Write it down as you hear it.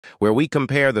where we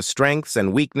compare the strengths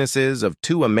and weaknesses of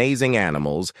two amazing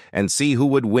animals and see who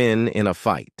would win in a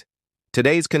fight.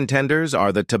 Today's contenders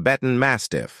are the Tibetan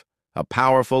Mastiff, a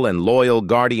powerful and loyal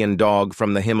guardian dog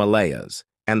from the Himalayas,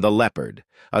 and the Leopard,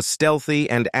 a stealthy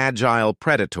and agile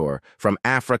predator from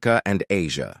Africa and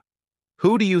Asia.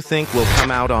 Who do you think will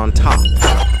come out on top?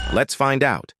 Let's find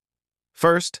out.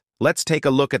 First, let's take a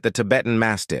look at the Tibetan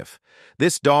Mastiff.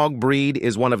 This dog breed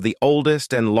is one of the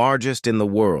oldest and largest in the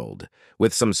world,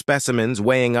 with some specimens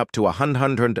weighing up to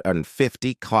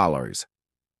 150 kilos.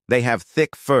 They have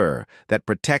thick fur that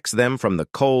protects them from the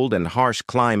cold and harsh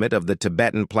climate of the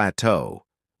Tibetan Plateau,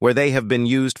 where they have been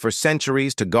used for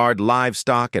centuries to guard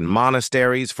livestock and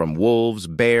monasteries from wolves,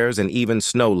 bears, and even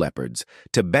snow leopards.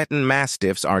 Tibetan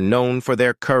Mastiffs are known for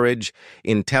their courage,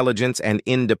 intelligence, and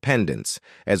independence,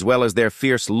 as well as their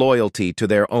fierce loyalty to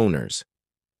their owners.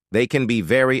 They can be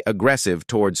very aggressive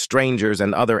towards strangers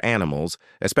and other animals,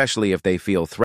 especially if they feel threatened.